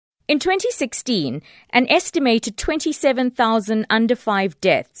In 2016, an estimated 27,000 under-5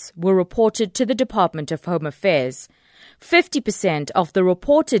 deaths were reported to the Department of Home Affairs. 50% of the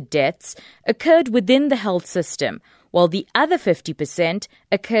reported deaths occurred within the health system, while the other 50%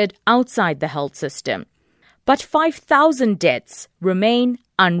 occurred outside the health system. But 5,000 deaths remain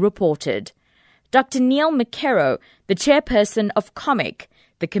unreported. Dr. Neil McKerrow, the chairperson of COMIC,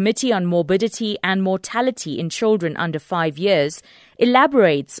 the Committee on Morbidity and Mortality in Children Under 5 Years,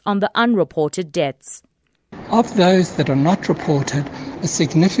 elaborates on the unreported deaths. Of those that are not reported, a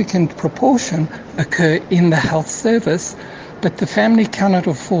significant proportion occur in the health service, but the family cannot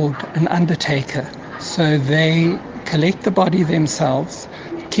afford an undertaker, so they collect the body themselves,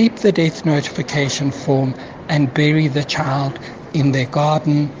 keep the death notification form, and bury the child in their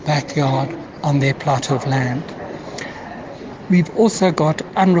garden, backyard, on their plot of land. We've also got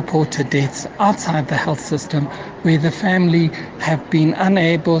unreported deaths outside the health system where the family have been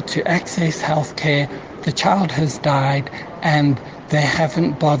unable to access health care, the child has died, and they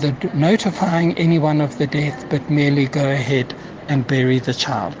haven't bothered notifying anyone of the death but merely go ahead and bury the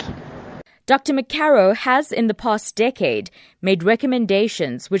child. Dr. McKerrow has in the past decade made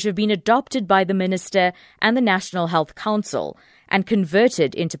recommendations which have been adopted by the Minister and the National Health Council and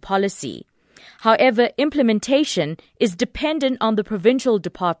converted into policy. However, implementation is dependent on the provincial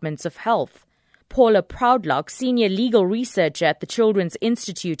departments of health. Paula Proudlock, senior legal researcher at the Children's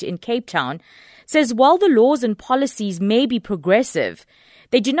Institute in Cape Town, says while the laws and policies may be progressive,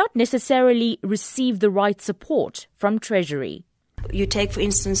 they do not necessarily receive the right support from Treasury. You take, for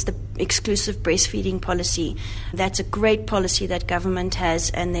instance, the exclusive breastfeeding policy. That's a great policy that government has,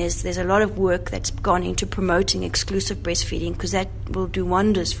 and there's a lot of work that's gone into promoting exclusive breastfeeding because that will do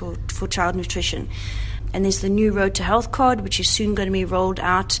wonders for child nutrition. And there's the new Road to Health card, which is soon going to be rolled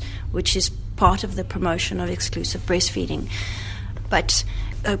out, which is part of the promotion of exclusive breastfeeding. But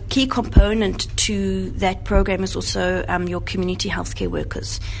a key component to that program is also your community healthcare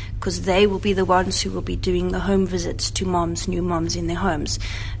workers, because they will be the ones who will be doing the home visits to moms, new moms in their homes.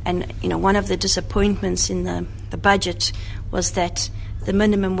 And, one of the disappointments in the budget was that the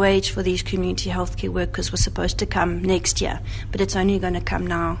minimum wage for these community healthcare workers was supposed to come next year, but it's only going to come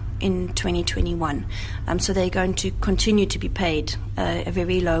now in 2021. So they're going to continue to be paid a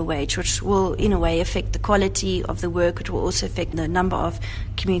very low wage, which will, in a way, affect the quality of the work. It will also affect the number of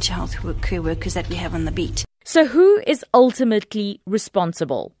community healthcare workers that we have on the beat. So who is ultimately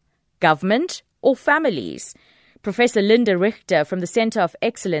responsible? Government or families? Professor Linda Richter from the Center of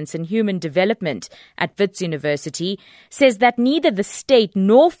Excellence in Human Development at Wits University says that neither the state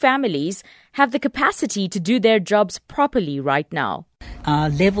nor families have the capacity to do their jobs properly right now. Our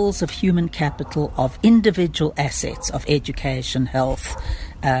levels of human capital, of individual assets, of education, health,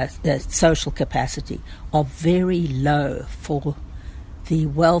 social capacity are very low for the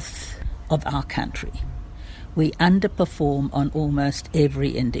wealth of our country. We underperform on almost every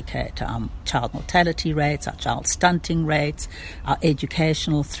indicator, our child mortality rates, our child stunting rates, our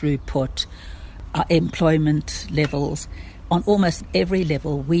educational throughput, our employment levels. On almost every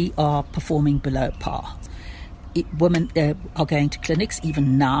level, we are performing below par. Women are going to clinics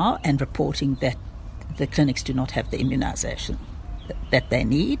even now and reporting that the clinics do not have the immunization that they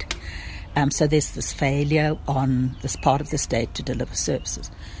need. So there's this failure on this part of the state to deliver services.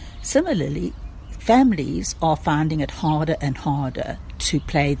 Similarly, families are finding it harder and harder to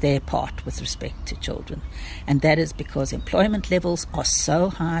play their part with respect to children. And that is because employment levels are so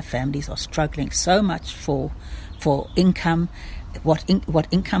high, families are struggling so much for income. What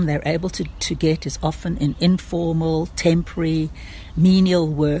income they're able to get is often in informal, temporary, menial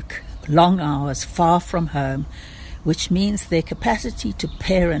work, long hours, far from home, which means their capacity to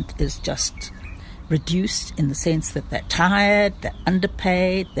parent is just reduced in the sense that they're tired, they're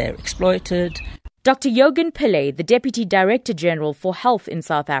underpaid, they're exploited. Dr. Yogan Pillay, the Deputy Director General for Health in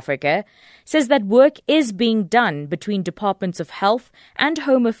South Africa, says that work is being done between Departments of Health and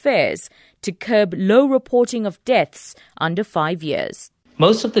Home Affairs to curb low reporting of deaths under 5 years.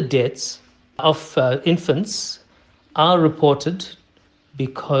 Most of the deaths of infants are reported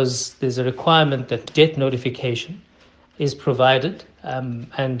because there's a requirement that death notification is provided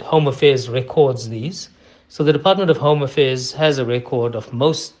and Home Affairs records these. So the Department of Home Affairs has a record of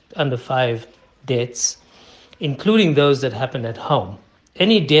most under 5 deaths, including those that happen at home.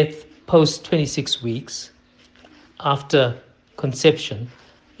 Any death post 26 weeks after conception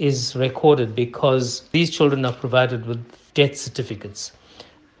is recorded because these children are provided with death certificates.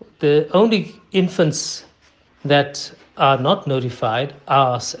 The only infants that are not notified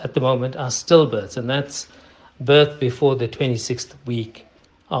at the moment are stillbirths, and that's birth before the 26th week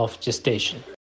of gestation.